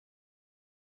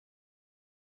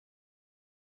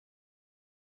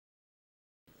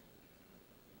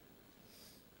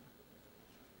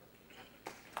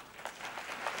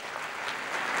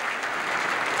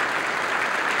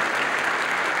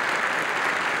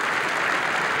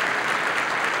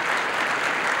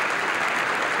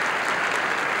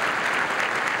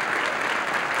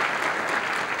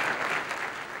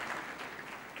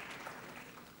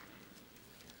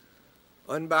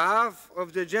On behalf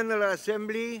of the General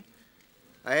Assembly,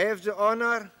 I have the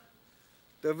honor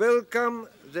to welcome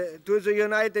to the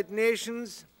United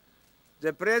Nations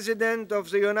the President of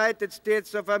the United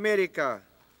States of America,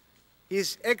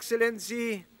 His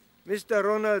Excellency Mr.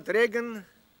 Ronald Reagan,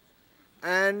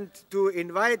 and to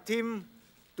invite him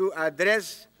to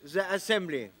address the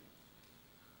Assembly.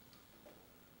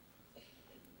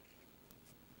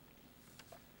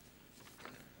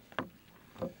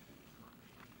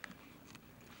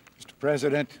 Mr.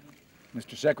 President,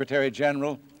 Mr. Secretary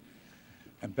General,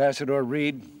 Ambassador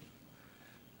Reed,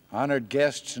 honored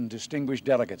guests and distinguished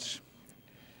delegates.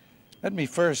 Let me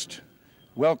first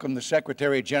welcome the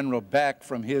Secretary General back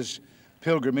from his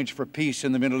pilgrimage for peace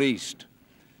in the Middle East.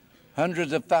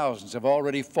 Hundreds of thousands have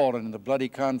already fallen in the bloody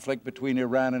conflict between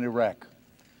Iran and Iraq.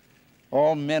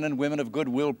 All men and women of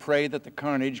goodwill pray that the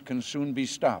carnage can soon be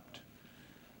stopped.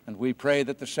 And we pray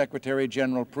that the Secretary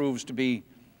General proves to be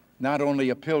not only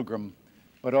a pilgrim,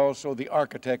 but also the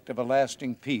architect of a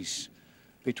lasting peace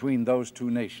between those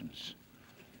two nations.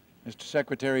 Mr.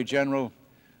 Secretary General,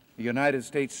 the United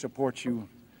States supports you,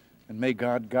 and may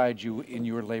God guide you in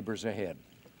your labors ahead.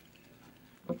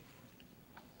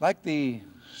 Like the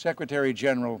Secretary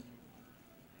General,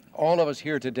 all of us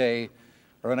here today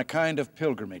are on a kind of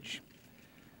pilgrimage.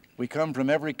 We come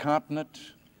from every continent,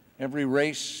 every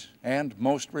race, and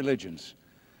most religions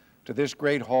to this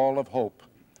great hall of hope,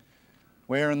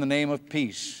 where in the name of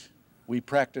peace we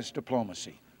practice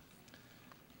diplomacy.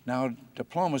 Now,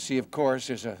 diplomacy, of course,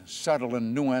 is a subtle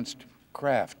and nuanced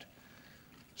craft,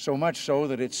 so much so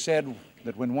that it's said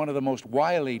that when one of the most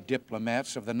wily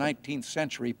diplomats of the 19th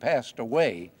century passed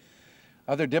away,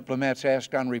 other diplomats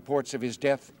asked on reports of his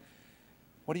death,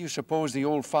 "What do you suppose the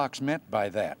old fox meant by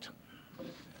that?"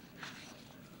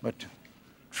 But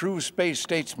true space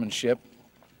statesmanship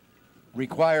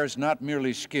requires not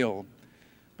merely skill,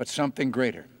 but something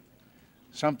greater,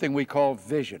 something we call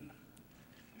vision,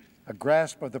 a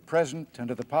grasp of the present and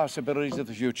of the possibilities of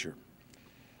the future.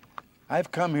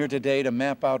 I've come here today to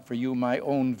map out for you my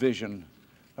own vision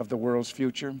of the world's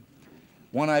future,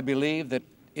 one I believe that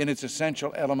in its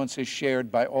essential elements is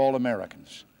shared by all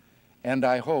Americans. And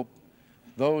I hope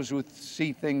those who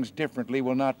see things differently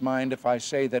will not mind if I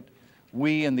say that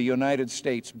we in the United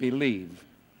States believe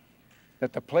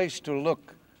that the place to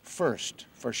look first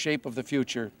for shape of the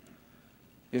future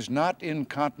is not in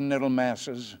continental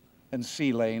masses and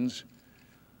sea lanes,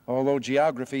 although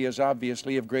geography is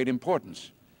obviously of great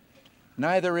importance.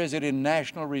 Neither is it in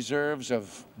national reserves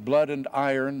of blood and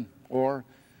iron, or,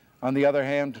 on the other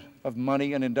hand, of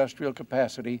money and industrial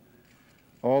capacity,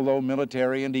 although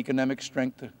military and economic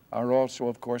strength are also,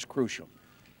 of course, crucial.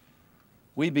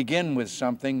 We begin with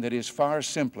something that is far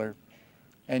simpler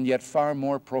and yet far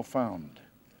more profound: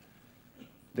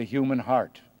 the human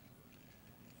heart.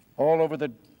 All over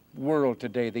the world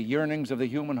today, the yearnings of the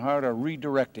human heart are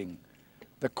redirecting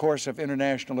the course of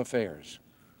international affairs,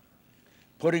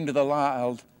 putting to the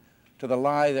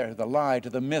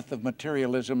myth of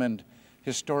materialism and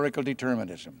historical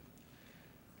determinism.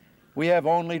 We have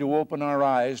only to open our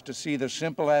eyes to see the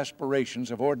simple aspirations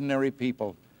of ordinary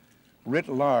people writ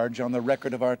large on the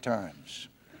record of our times.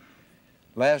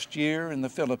 Last year in the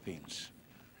Philippines,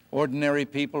 ordinary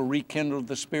people rekindled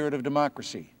the spirit of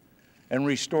democracy and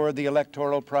restored the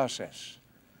electoral process.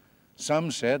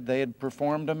 Some said they had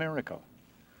performed a miracle,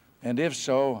 and if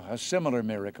so, a similar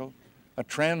miracle, a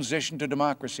transition to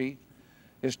democracy,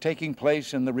 is taking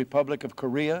place in the Republic of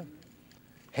Korea.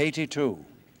 Haiti, too,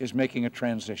 is making a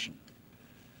transition.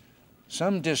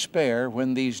 Some despair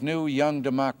when these new young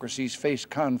democracies face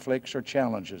conflicts or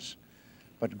challenges,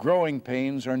 but growing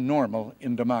pains are normal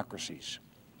in democracies.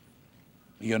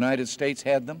 The United States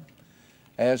had them,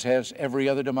 as has every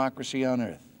other democracy on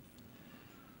earth.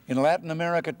 In Latin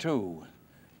America, too,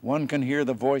 one can hear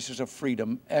the voices of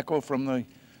freedom echo from the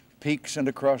peaks and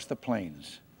across the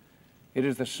plains. It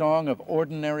is the song of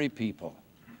ordinary people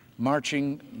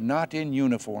marching not in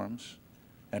uniforms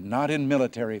and not in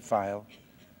military file,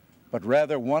 but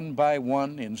rather one by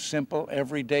one in simple,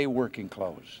 everyday working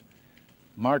clothes,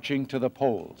 marching to the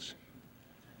polls.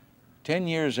 10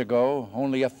 years ago,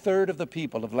 only a third of the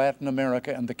people of Latin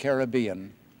America and the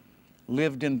Caribbean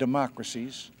lived in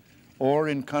democracies or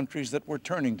in countries that were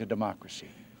turning to democracy.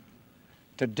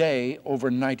 Today, over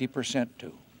 90%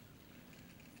 do.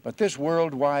 But this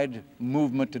worldwide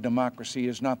movement to democracy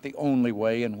is not the only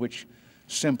way in which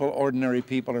simple, ordinary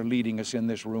people are leading us in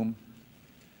this room.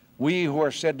 We who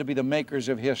are said to be the makers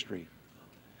of history,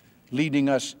 leading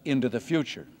us into the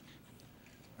future.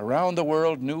 Around the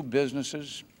world, new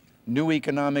businesses, new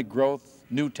economic growth,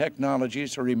 new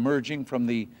technologies are emerging from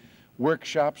the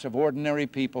workshops of ordinary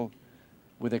people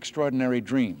with extraordinary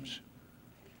dreams.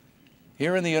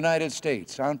 Here in the United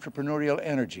States, entrepreneurial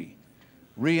energy,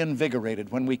 reinvigorated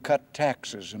when we cut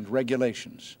taxes and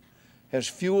regulations, has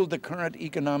fueled the current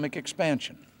economic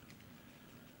expansion.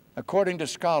 According to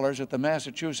scholars at the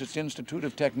Massachusetts Institute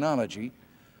of Technology,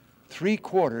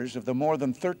 3/4 of the more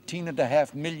than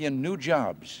 13.5 million new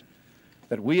jobs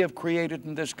that we have created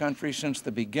in this country since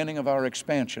the beginning of our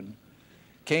expansion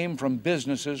came from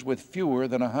businesses with fewer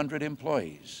than 100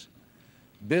 employees.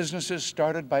 Businesses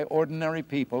started by ordinary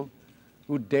people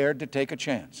who dared to take a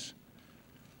chance.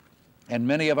 And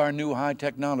many of our new high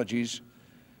technologies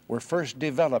were first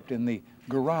developed in the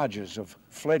garages of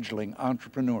fledgling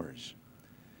entrepreneurs.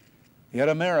 Yet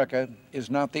America is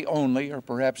not the only, or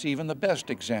perhaps even the best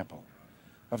example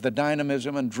of the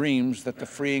dynamism and dreams that the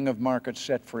freeing of markets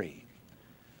set free.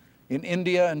 In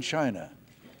India and China,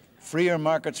 freer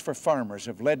markets for farmers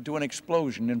have led to an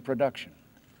explosion in production.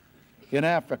 In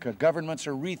Africa, governments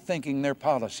are rethinking their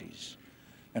policies,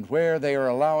 and where they are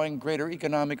allowing greater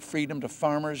economic freedom to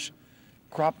farmers,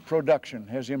 crop production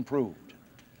has improved.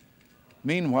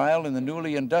 Meanwhile, in the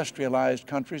newly industrialized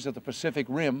countries of the Pacific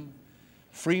Rim,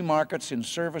 free markets in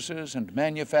services and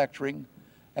manufacturing,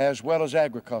 as well as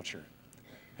agriculture,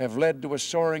 have led to a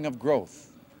soaring of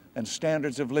growth and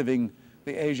standards of living.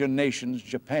 The Asian nations,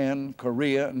 Japan,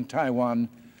 Korea, and Taiwan,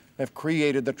 have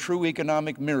created the true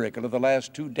economic miracle of the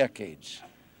last 2 decades.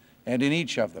 And in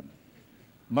each of them,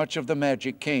 much of the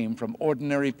magic came from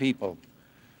ordinary people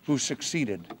who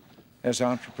succeeded as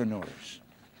entrepreneurs.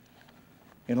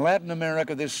 In Latin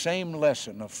America, this same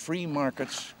lesson of free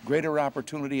markets, greater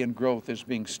opportunity, and growth is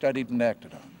being studied and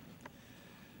acted on.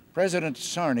 President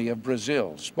Sarney of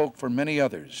Brazil spoke for many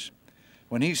others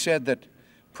when he said that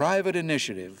private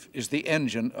initiative is the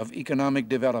engine of economic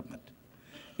development.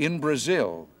 In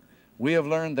Brazil, we have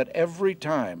learned that every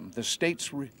time the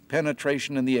state's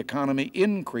penetration in the economy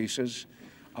increases,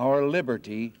 our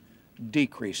liberty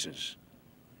decreases.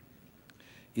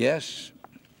 Yes,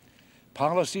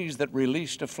 policies that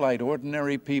release to flight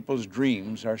ordinary people's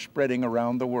dreams are spreading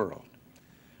around the world.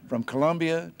 From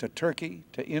Colombia to Turkey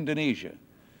to Indonesia,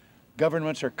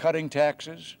 governments are cutting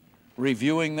taxes,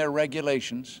 reviewing their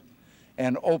regulations,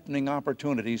 and opening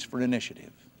opportunities for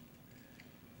initiative.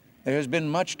 There has been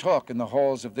much talk in the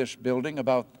halls of this building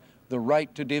about the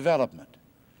right to development,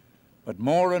 but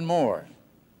more and more,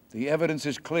 the evidence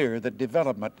is clear that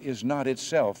development is not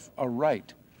itself a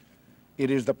right.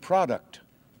 It is the product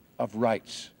of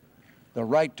rights: the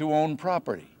right to own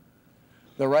property,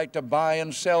 the right to buy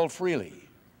and sell freely,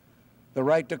 the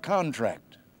right to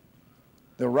contract,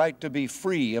 the right to be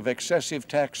free of excessive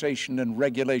taxation and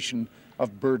regulation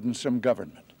of burdensome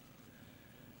government.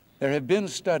 There have been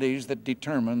studies that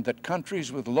determine that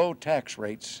countries with low tax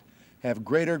rates have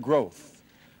greater growth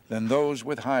than those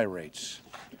with high rates.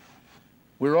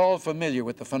 We're all familiar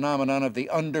with the phenomenon of the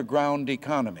underground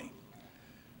economy.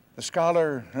 The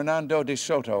scholar Hernando de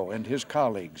Soto and his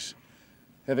colleagues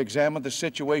have examined the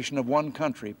situation of one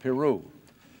country, Peru,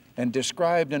 and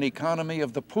described an economy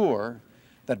of the poor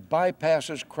that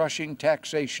bypasses crushing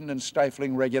taxation and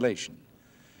stifling regulation.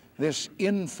 This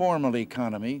informal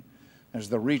economy, as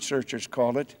the researchers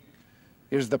call it,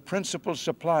 is the principal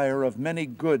supplier of many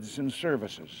goods and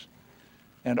services,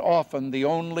 and often the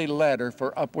only ladder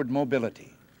for upward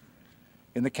mobility.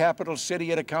 In the capital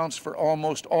city, it accounts for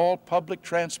almost all public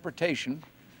transportation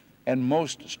and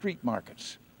most street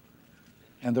markets.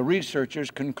 And the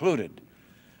researchers concluded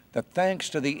that thanks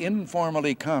to the informal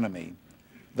economy,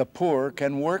 the poor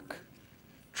can work,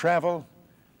 travel,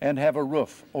 and have a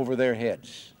roof over their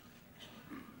heads.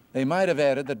 They might have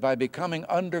added that by becoming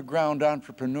underground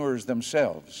entrepreneurs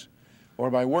themselves, or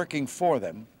by working for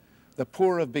them, the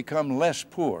poor have become less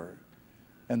poor,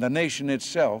 and the nation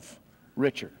itself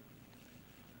richer.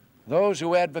 Those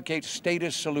who advocate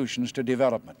statist solutions to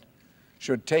development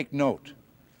should take note.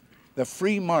 The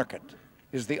free market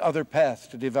is the other path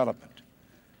to development,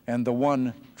 and the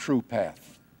one true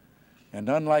path. And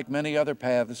unlike many other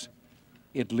paths,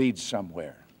 it leads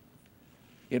somewhere.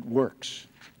 It works.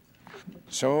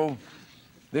 So,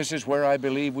 this is where I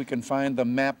believe we can find the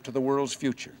map to the world's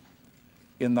future,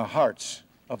 in the hearts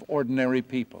of ordinary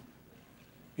people,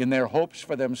 in their hopes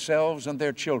for themselves and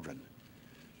their children,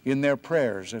 in their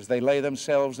prayers as they lay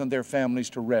themselves and their families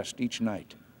to rest each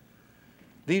night.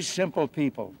 These simple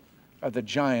people are the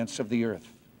giants of the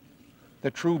earth,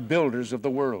 the true builders of the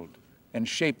world and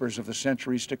shapers of the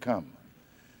centuries to come.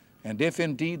 And if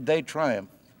indeed they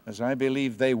triumph, as I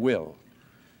believe they will,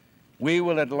 we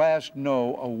will at last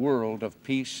know a world of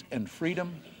peace and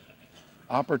freedom,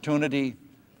 opportunity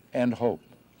and hope,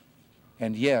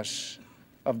 and yes,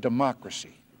 of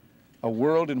democracy, a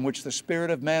world in which the spirit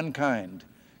of mankind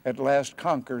at last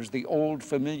conquers the old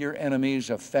familiar enemies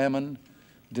of famine,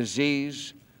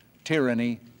 disease,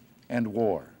 tyranny, and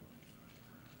war.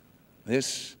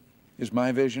 This is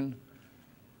my vision,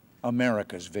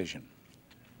 America's vision.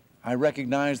 I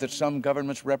recognize that some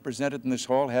governments represented in this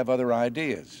hall have other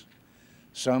ideas.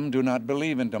 Some do not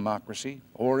believe in democracy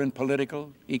or in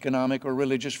political, economic, or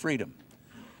religious freedom.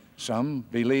 Some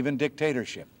believe in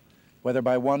dictatorship, whether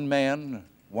by one man,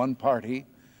 one party,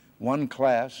 one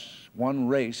class, one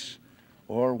race,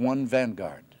 or one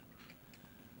vanguard.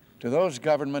 To those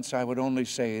governments, I would only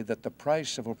say that the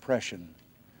price of oppression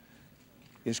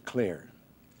is clear.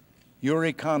 Your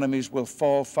economies will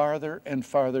fall farther and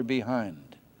farther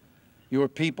behind. Your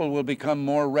people will become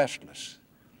more restless.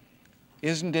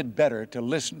 Isn't it better to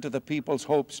listen to the people's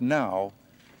hopes now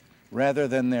rather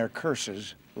than their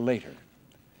curses later?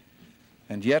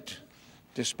 And yet,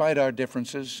 despite our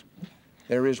differences,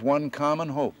 there is one common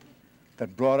hope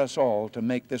that brought us all to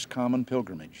make this common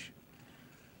pilgrimage.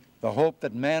 The hope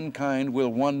that mankind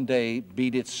will one day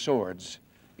beat its swords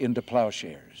into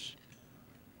plowshares.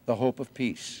 The hope of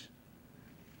peace.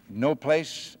 No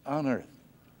place on earth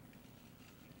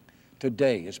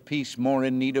today is peace more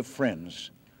in need of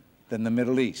friends than the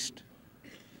Middle East.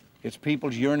 Its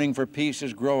people's yearning for peace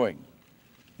is growing.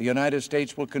 The United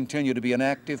States will continue to be an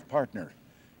active partner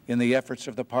in the efforts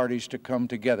of the parties to come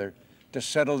together to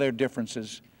settle their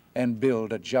differences and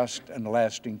build a just and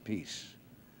lasting peace.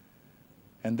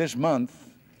 And this month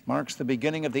marks the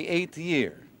beginning of the 8th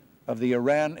year of the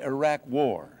Iran-Iraq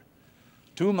War.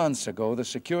 2 months ago, the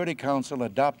Security Council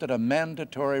adopted a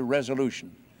mandatory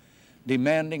resolution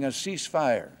demanding a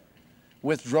ceasefire,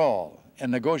 withdrawal,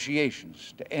 and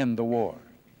negotiations to end the war.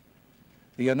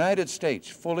 The United States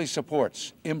fully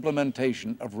supports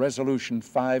implementation of Resolution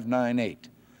 598,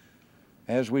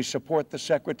 as we support the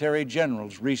Secretary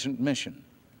General's recent mission.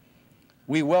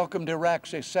 We welcomed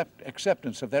Iraq's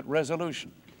acceptance of that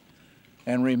resolution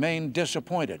and remain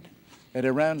disappointed at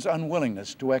Iran's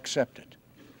unwillingness to accept it.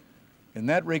 In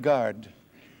that regard,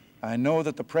 I know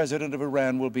that the President of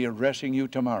Iran will be addressing you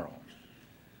tomorrow.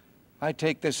 I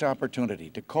take this opportunity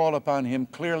to call upon him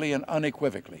clearly and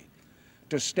unequivocally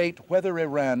to state whether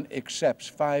Iran accepts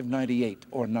 598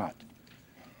 or not.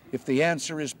 If the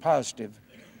answer is positive,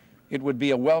 it would be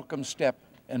a welcome step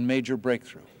and major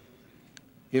breakthrough.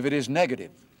 If it is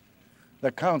negative,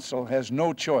 the Council has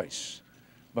no choice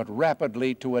but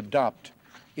rapidly to adopt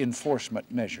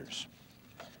enforcement measures.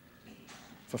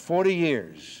 For 40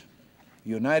 years, the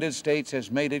United States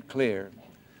has made it clear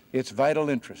its vital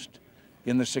interest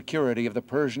in the security of the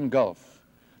Persian Gulf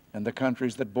and the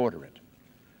countries that border it.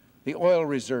 The oil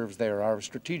reserves there are of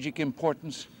strategic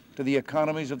importance to the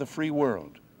economies of the free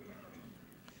world.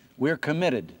 We're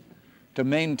committed to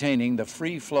maintaining the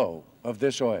free flow of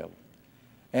this oil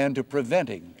and to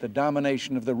preventing the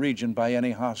domination of the region by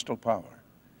any hostile power.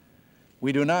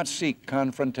 We do not seek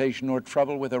confrontation or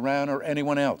trouble with Iran or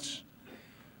anyone else.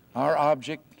 Our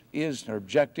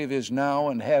objective is now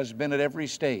and has been at every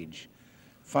stage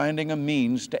finding a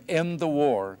means to end the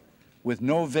war with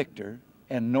no victor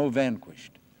and no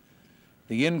vanquished.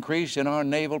 The increase in our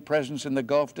naval presence in the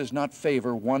Gulf does not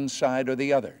favor one side or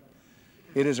the other.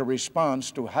 It is a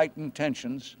response to heightened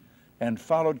tensions and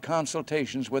followed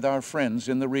consultations with our friends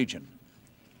in the region.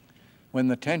 When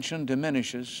the tension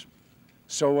diminishes,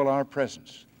 so will our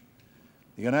presence.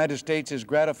 The United States is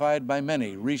gratified by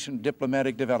many recent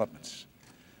diplomatic developments.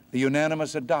 The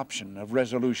unanimous adoption of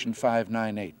Resolution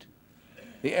 598,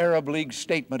 the Arab League's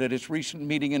statement at its recent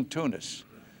meeting in Tunis,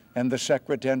 and the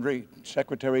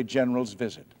Secretary General's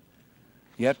visit.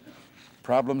 Yet,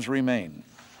 problems remain.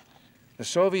 The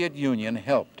Soviet Union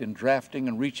helped in drafting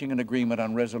and reaching an agreement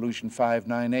on Resolution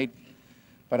 598,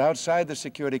 but outside the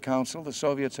Security Council, the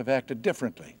Soviets have acted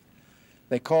differently.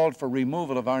 They called for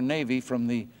removal of our Navy from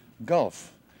the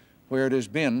Gulf, where it has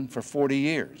been for 40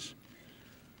 years.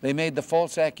 They made the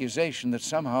false accusation that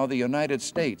somehow the United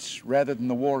States, rather than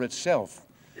the war itself,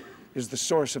 is the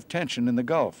source of tension in the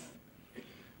Gulf.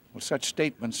 Well, such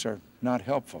statements are not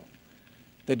helpful.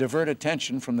 They divert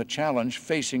attention from the challenge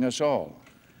facing us all,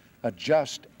 a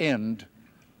just end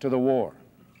to the war.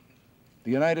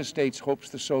 The United States hopes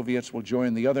the Soviets will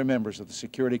join the other members of the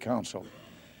Security Council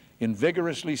in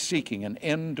vigorously seeking an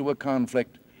end to a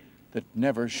conflict that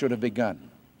never should have begun,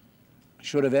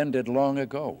 should have ended long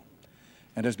ago,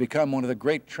 and has become one of the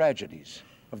great tragedies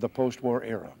of the post-war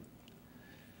era.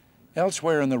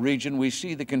 Elsewhere in the region, we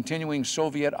see the continuing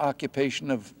Soviet occupation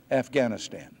of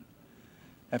Afghanistan.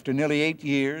 After nearly 8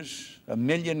 years, 1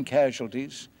 million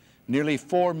casualties, nearly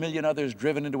 4 million others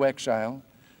driven into exile,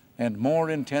 and more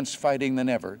intense fighting than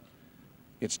ever,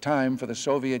 it's time for the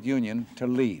Soviet Union to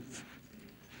leave.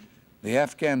 The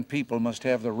Afghan people must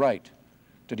have the right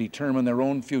to determine their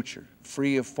own future,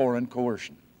 free of foreign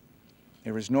coercion.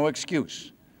 There is no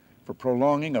excuse for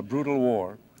prolonging a brutal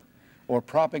war or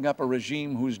propping up a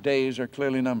regime whose days are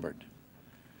clearly numbered.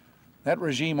 That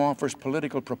regime offers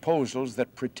political proposals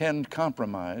that pretend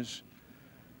compromise,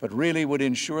 but really would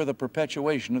ensure the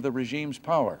perpetuation of the regime's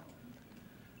power.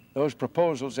 Those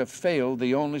proposals have failed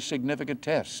the only significant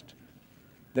test.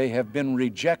 They have been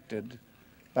rejected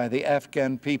by the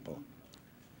Afghan people.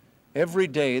 Every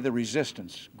day, the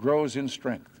resistance grows in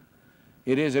strength.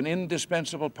 It is an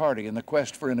indispensable party in the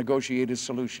quest for a negotiated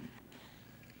solution.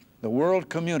 The world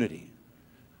community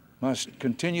must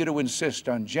continue to insist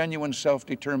on genuine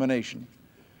self-determination,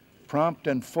 prompt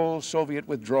and full Soviet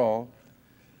withdrawal,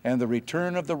 and the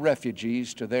return of the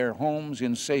refugees to their homes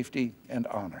in safety and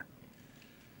honor.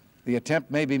 The attempt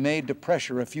may be made to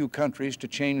pressure a few countries to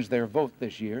change their vote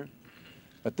this year,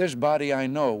 but this body, I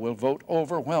know, will vote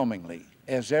overwhelmingly,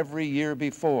 as every year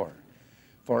before,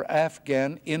 for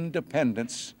Afghan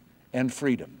independence and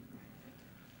freedom.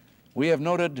 We have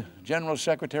noted General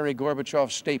Secretary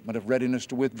Gorbachev's statement of readiness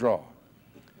to withdraw.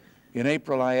 In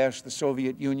April, I asked the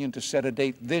Soviet Union to set a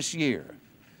date this year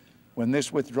when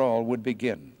this withdrawal would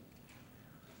begin.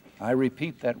 I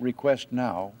repeat that request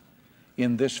now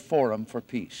in this forum for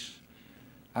peace.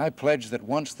 I pledge that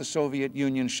once the Soviet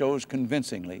Union shows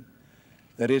convincingly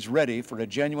that it's ready for a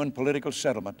genuine political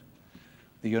settlement,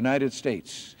 the United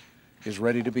States is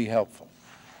ready to be helpful.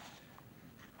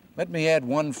 Let me add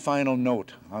one final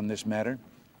note on this matter.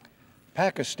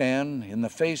 Pakistan, in the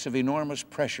face of enormous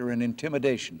pressure and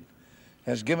intimidation,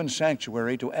 has given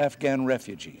sanctuary to Afghan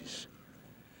refugees.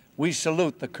 We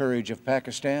salute the courage of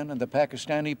Pakistan and the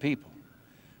Pakistani people.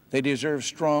 They deserve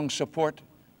strong support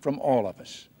from all of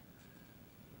us.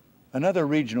 Another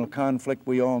regional conflict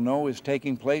we all know is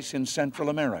taking place in Central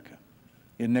America,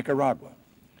 in Nicaragua.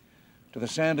 To the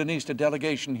Sandinista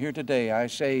delegation here today, I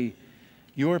say,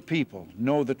 your people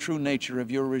know the true nature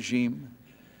of your regime.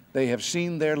 They have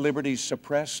seen their liberties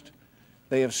suppressed.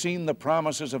 They have seen the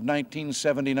promises of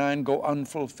 1979 go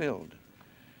unfulfilled.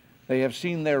 They have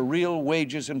seen their real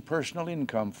wages and personal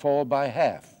income fall by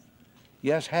half,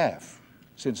 yes, half,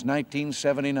 since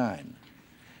 1979,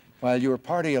 while your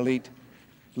party elite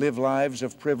live lives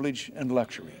of privilege and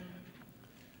luxury.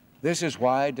 This is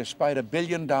why, despite $1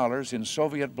 billion in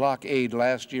Soviet bloc aid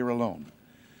last year alone,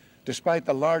 despite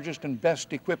the largest and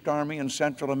best equipped army in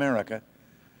Central America,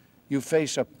 you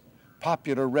face a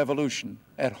popular revolution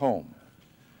at home.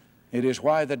 It is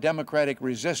why the democratic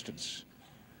resistance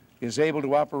is able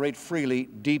to operate freely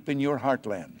deep in your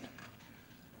heartland.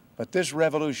 But this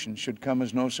revolution should come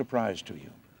as no surprise to you.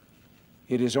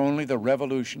 It is only the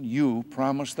revolution you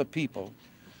promised the people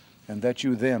and that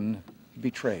you then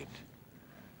betrayed.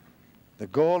 The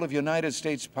goal of United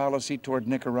States policy toward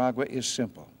Nicaragua is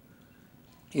simple.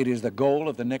 It is the goal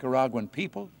of the Nicaraguan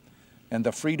people and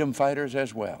the freedom fighters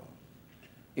as well.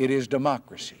 It is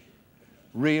democracy,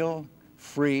 real,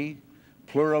 free,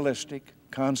 pluralistic,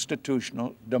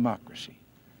 constitutional democracy.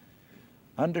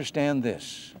 Understand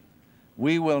this.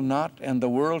 We will not, and the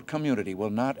world community will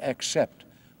not accept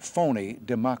phony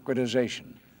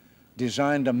democratization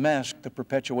designed to mask the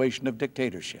perpetuation of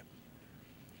dictatorship.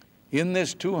 In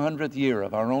this 200th year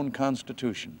of our own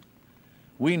Constitution,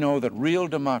 we know that real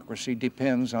democracy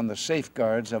depends on the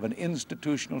safeguards of an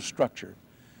institutional structure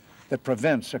that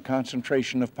prevents a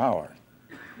concentration of power.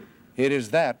 It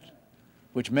is that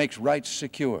which makes rights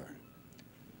secure.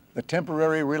 The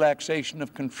temporary relaxation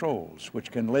of controls,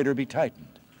 which can later be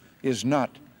tightened, is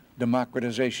not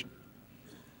democratization.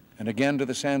 And again, to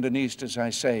the Sandinistas, I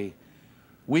say,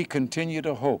 we continue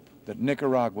to hope that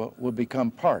Nicaragua will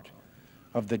become part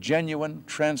of the genuine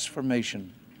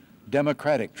transformation,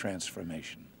 democratic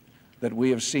transformation, that we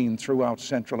have seen throughout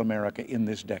Central America in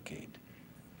this decade.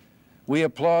 We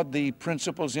applaud the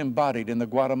principles embodied in the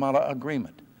Guatemala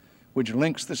Agreement, which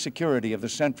links the security of the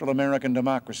Central American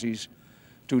democracies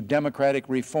to democratic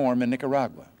reform in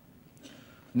Nicaragua.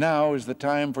 Now is the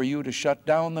time for you to shut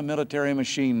down the military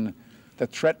machine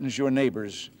that threatens your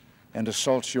neighbors and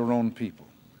assaults your own people.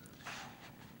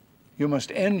 You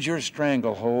must end your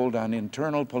stranglehold on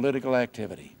internal political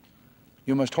activity.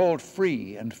 You must hold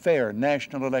free and fair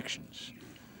national elections.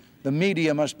 The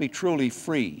media must be truly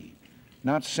free,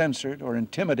 not censored or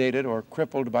intimidated or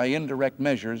crippled by indirect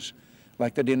measures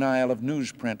like the denial of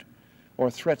newsprint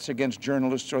or threats against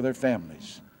journalists or their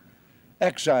families.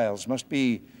 Exiles must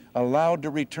be allowed to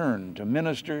return to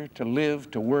minister, to live,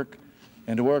 to work,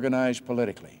 and to organize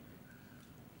politically.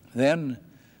 Then,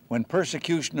 when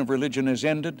persecution of religion is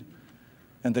ended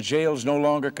and the jails no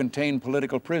longer contain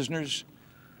political prisoners,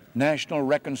 national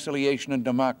reconciliation and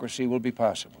democracy will be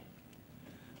possible.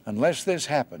 Unless this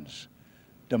happens,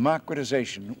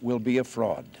 democratization will be a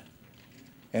fraud.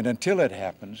 And until it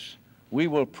happens, we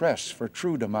will press for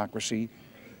true democracy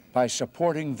by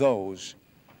supporting those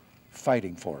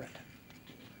fighting for it.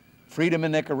 Freedom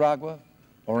in Nicaragua,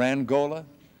 or Angola,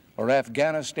 or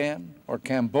Afghanistan, or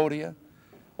Cambodia,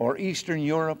 or Eastern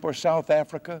Europe, or South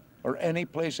Africa, or any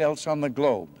place else on the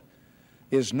globe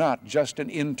is not just an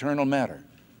internal matter.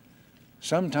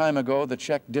 Some time ago, the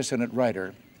Czech dissident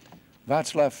writer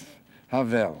Václav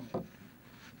Havel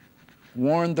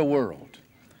warned the world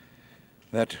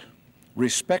that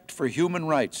respect for human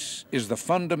rights is the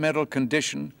fundamental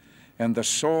condition and the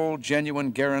sole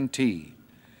genuine guarantee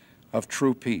of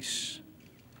true peace.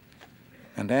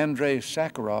 And Andrei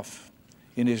Sakharov,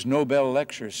 in his Nobel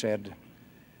lecture, said,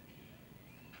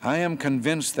 "I am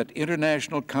convinced that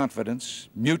international confidence,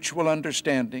 mutual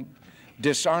understanding,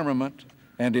 disarmament,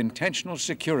 and intentional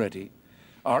security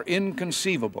are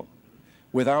inconceivable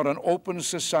without an open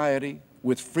society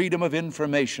with freedom of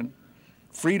information,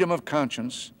 freedom of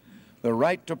conscience, the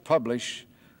right to publish,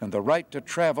 and the right to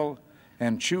travel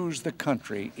and choose the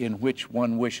country in which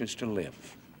one wishes to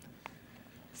live."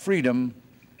 Freedom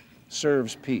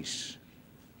serves peace.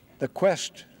 The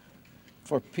quest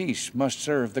for peace must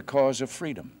serve the cause of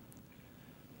freedom.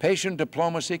 Patient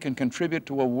diplomacy can contribute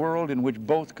to a world in which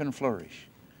both can flourish.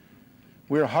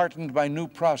 We're heartened by new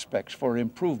prospects for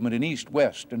improvement in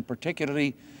East-West and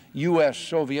particularly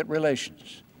U.S.-Soviet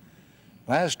relations.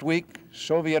 Last week,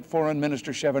 Soviet Foreign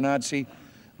Minister Shevardnadze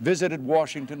visited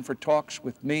Washington for talks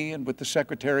with me and with the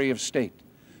Secretary of State,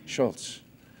 Shultz.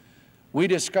 We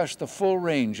discussed the full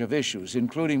range of issues,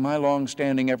 including my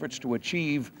long-standing efforts to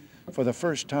achieve, for the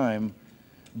first time,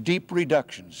 deep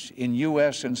reductions in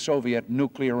U.S. and Soviet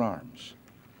nuclear arms.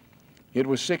 It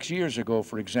was 6 years ago,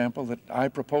 for example, that I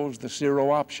proposed the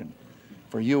zero option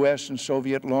for U.S. and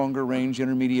Soviet longer-range,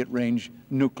 intermediate-range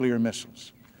nuclear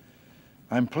missiles.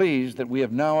 I'm pleased that we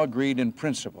have now agreed in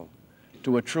principle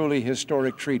to a truly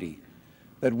historic treaty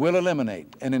that will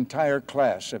eliminate an entire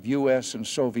class of U.S. and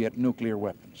Soviet nuclear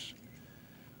weapons.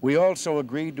 We also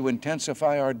agreed to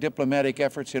intensify our diplomatic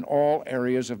efforts in all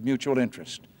areas of mutual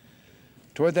interest.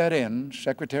 Toward that end,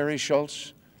 Secretary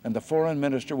Shultz and the Foreign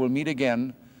Minister will meet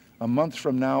again a month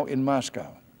from now in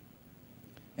Moscow.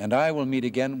 And I will meet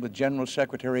again with General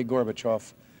Secretary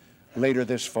Gorbachev later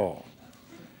this fall.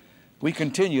 We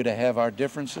continue to have our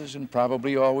differences and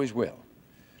probably always will.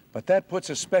 But that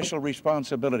puts a special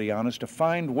responsibility on us to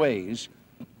find ways,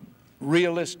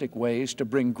 realistic ways, to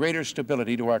bring greater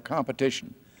stability to our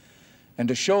competition and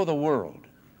to show the world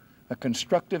a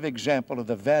constructive example of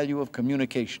the value of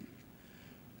communication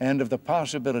and of the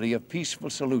possibility of peaceful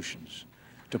solutions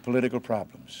to political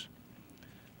problems.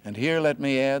 And here let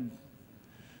me add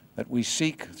that we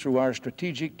seek, through our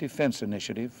Strategic Defense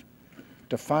Initiative,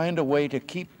 to find a way to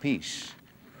keep peace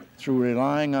through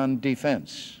relying on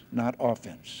defense, not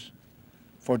offense,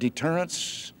 for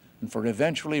deterrence and for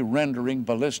eventually rendering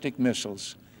ballistic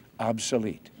missiles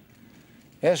obsolete.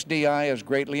 SDI has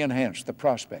greatly enhanced the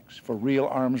prospects for real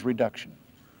arms reduction.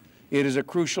 It is a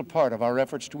crucial part of our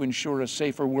efforts to ensure a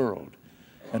safer world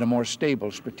and a more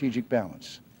stable strategic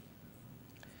balance.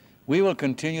 We will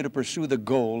continue to pursue the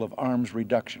goal of arms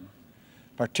reduction,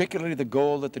 particularly the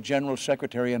goal that the General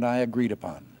Secretary and I agreed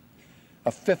upon,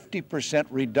 a 50%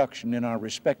 reduction in our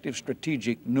respective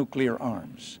strategic nuclear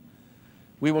arms.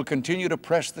 We will continue to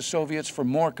press the Soviets for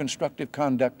more constructive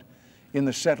conduct in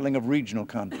the settling of regional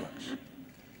conflicts.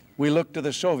 We look to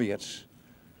the Soviets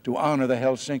to honor the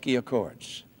Helsinki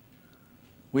Accords.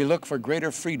 We look for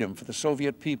greater freedom for the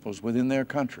Soviet peoples within their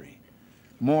country,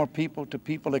 more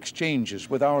people-to-people exchanges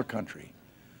with our country,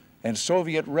 and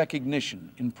Soviet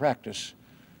recognition in practice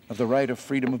of the right of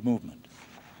freedom of movement.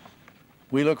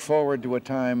 We look forward to a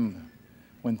time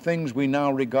when things we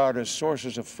now regard as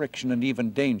sources of friction and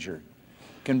even danger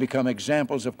can become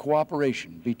examples of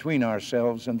cooperation between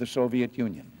ourselves and the Soviet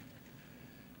Union.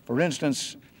 For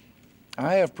instance,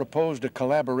 I have proposed a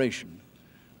collaboration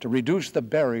to reduce the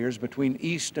barriers between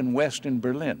East and West in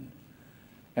Berlin,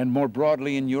 and more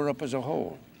broadly in Europe as a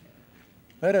whole.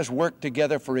 Let us work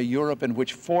together for a Europe in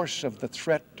which force of the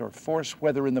threat, or force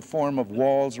whether in the form of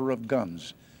walls or of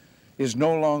guns, is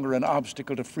no longer an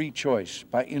obstacle to free choice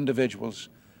by individuals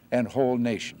and whole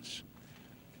nations.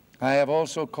 I have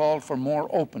also called for more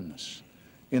openness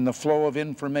in the flow of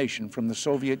information from the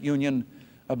Soviet Union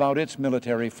about its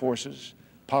military forces,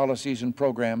 policies, and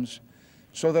programs,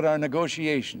 so that our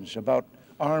negotiations about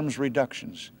arms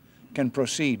reductions can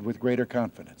proceed with greater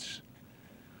confidence.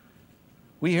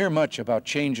 We hear much about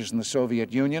changes in the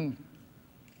Soviet Union.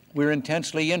 We're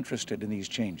intensely interested in these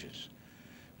changes.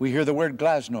 We hear the word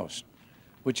glasnost,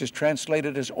 which is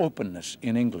translated as openness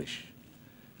in English.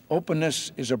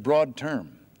 Openness is a broad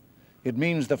term. It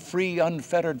means the free,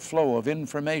 unfettered flow of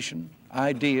information,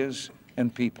 ideas,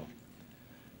 and people.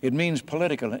 It means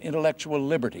political and intellectual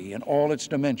liberty in all its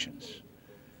dimensions.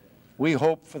 We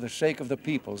hope for the sake of the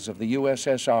peoples of the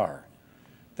USSR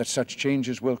that such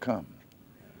changes will come.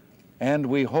 And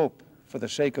we hope for the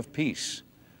sake of peace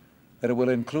that it will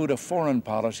include a foreign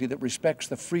policy that respects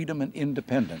the freedom and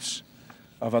independence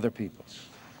of other peoples.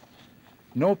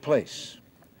 No place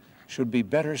should be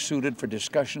better suited for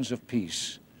discussions of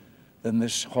peace than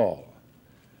this hall.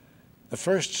 The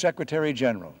first Secretary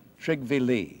General, Trygve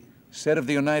Lie, said of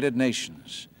the United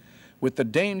Nations, "With the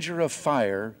danger of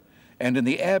fire and in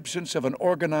the absence of an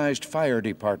organized fire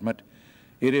department,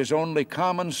 it is only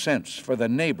common sense for the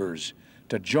neighbors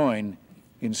to join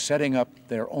in setting up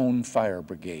their own fire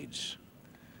brigades."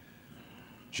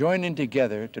 Joining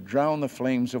together to drown the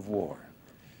flames of war.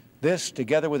 This,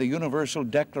 together with a universal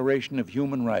Declaration of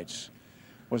Human Rights,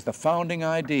 was the founding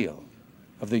ideal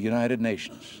of the United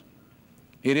Nations.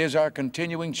 It is our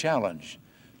continuing challenge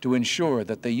to ensure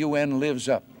that the UN lives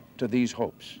up to these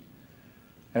hopes.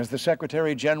 As the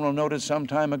Secretary General noted some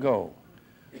time ago,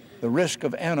 the risk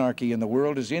of anarchy in the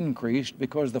world is increased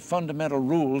because the fundamental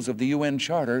rules of the UN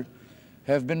Charter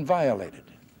have been violated.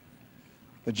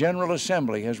 The General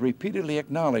Assembly has repeatedly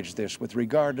acknowledged this with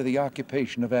regard to the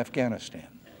occupation of Afghanistan.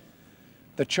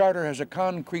 The Charter has a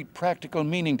concrete, practical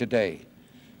meaning today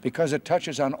because it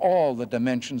touches on all the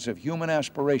dimensions of human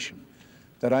aspiration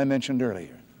that I mentioned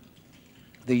earlier.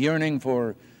 The yearning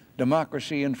for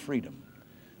democracy and freedom,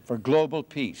 for global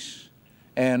peace,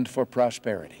 and for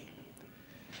prosperity.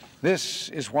 This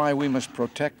is why we must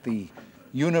protect the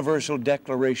Universal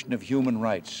Declaration of Human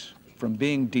Rights from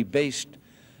being debased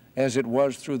as it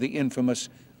was through the infamous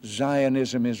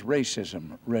Zionism is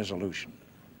Racism resolution.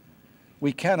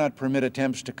 We cannot permit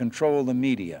attempts to control the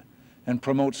media and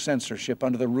promote censorship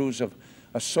under the ruse of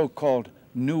a so-called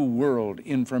New World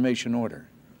information order.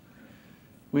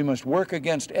 We must work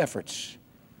against efforts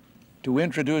to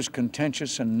introduce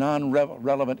contentious and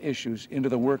non-relevant issues into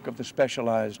the work of the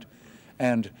specialized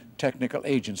and technical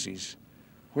agencies,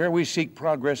 where we seek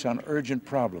progress on urgent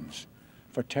problems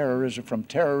for terrorism, from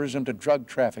terrorism to drug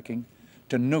trafficking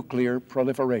to nuclear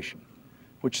proliferation,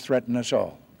 which threaten us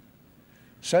all.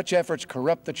 Such efforts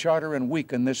corrupt the Charter and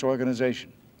weaken this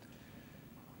organization.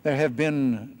 There have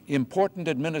been important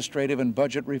administrative and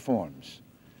budget reforms.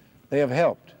 They have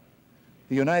helped.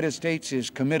 The United States is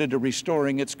committed to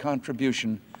restoring its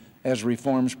contribution as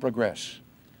reforms progress,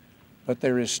 but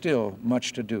there is still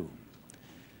much to do.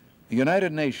 The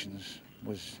United Nations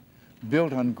was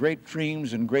built on great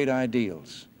dreams and great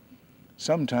ideals.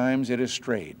 Sometimes it has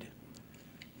strayed.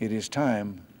 It is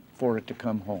time for it to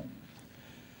come home.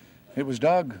 It was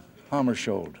Dag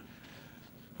Hammarskjöld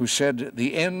who said,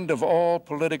 "The end of all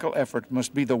political effort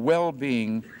must be the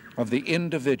well-being of the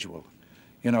individual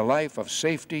in a life of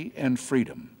safety and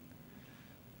freedom."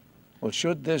 Well,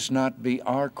 should this not be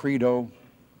our credo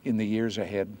in the years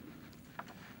ahead?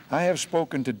 I have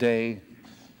spoken today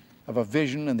of a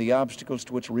vision and the obstacles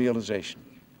to its realization.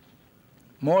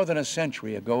 More than a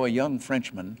century ago, a young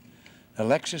Frenchman,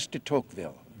 Alexis de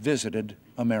Tocqueville, visited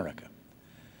America.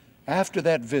 After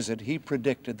that visit, he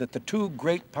predicted that the two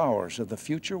great powers of the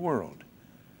future world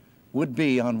would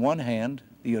be, on one hand,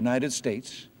 the United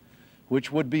States,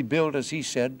 which would be built, as he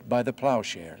said, by the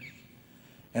plowshare,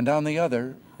 and on the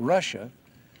other, Russia,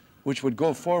 which would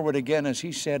go forward again, as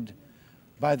he said,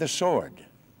 by the sword.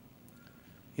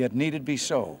 Yet need it be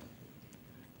so?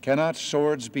 Cannot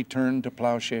swords be turned to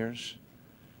plowshares?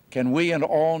 Can we and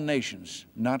all nations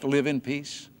not live in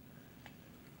peace?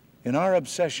 In our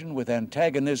obsession with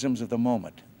antagonisms of the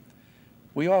moment,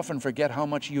 we often forget how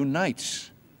much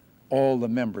unites all the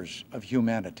members of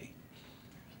humanity.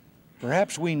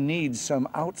 Perhaps we need some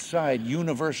outside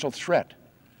universal threat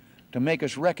to make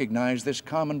us recognize this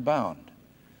common bond.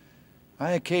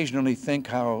 I occasionally think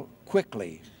how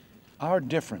quickly our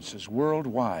differences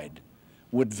worldwide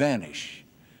would vanish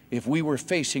if we were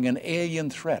facing an alien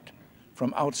threat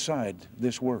from outside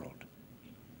this world.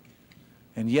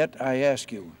 And yet, I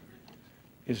ask you,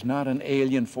 is not an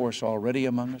alien force already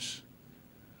among us?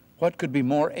 What could be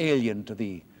more alien to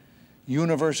the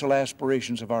universal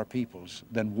aspirations of our peoples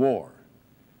than war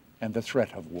and the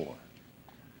threat of war?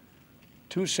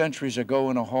 2 centuries ago,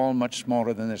 in a hall much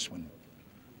smaller than this one,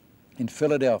 in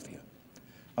Philadelphia,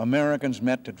 Americans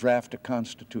met to draft a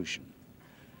constitution.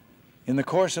 In the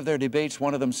course of their debates,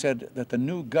 one of them said that the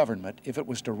new government, if it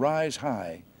was to rise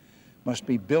high, must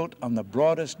be built on the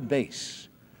broadest base,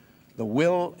 the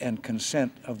will and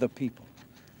consent of the people.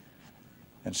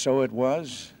 And so it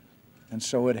was, and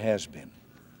so it has been.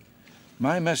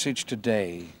 My message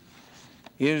today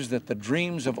is that the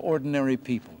dreams of ordinary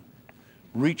people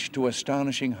reach to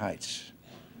astonishing heights.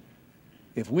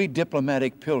 If we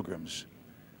diplomatic pilgrims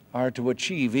are to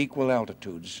achieve equal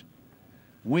altitudes,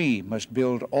 we must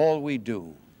build all we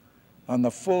do on the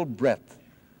full breadth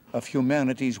of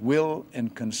humanity's will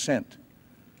and consent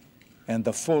and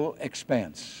the full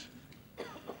expanse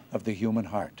of the human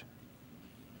heart.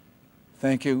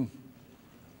 Thank you.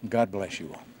 God bless you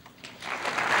all.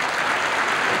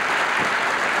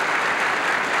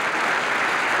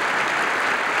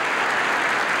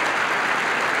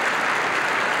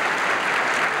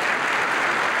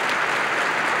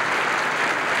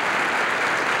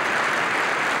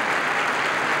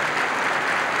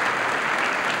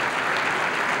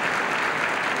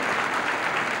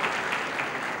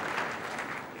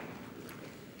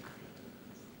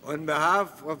 On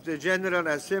behalf of the General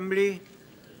Assembly,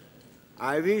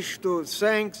 I wish to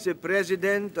thank the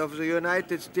President of the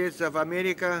United States of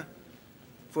America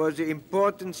for the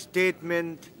important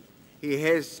statement he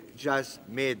has just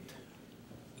made.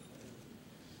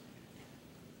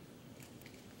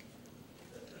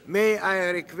 May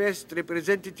I request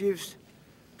representatives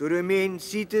to remain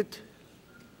seated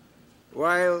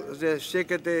while the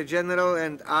Secretary General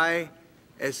and I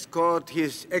escort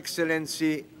His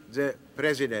Excellency the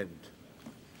President.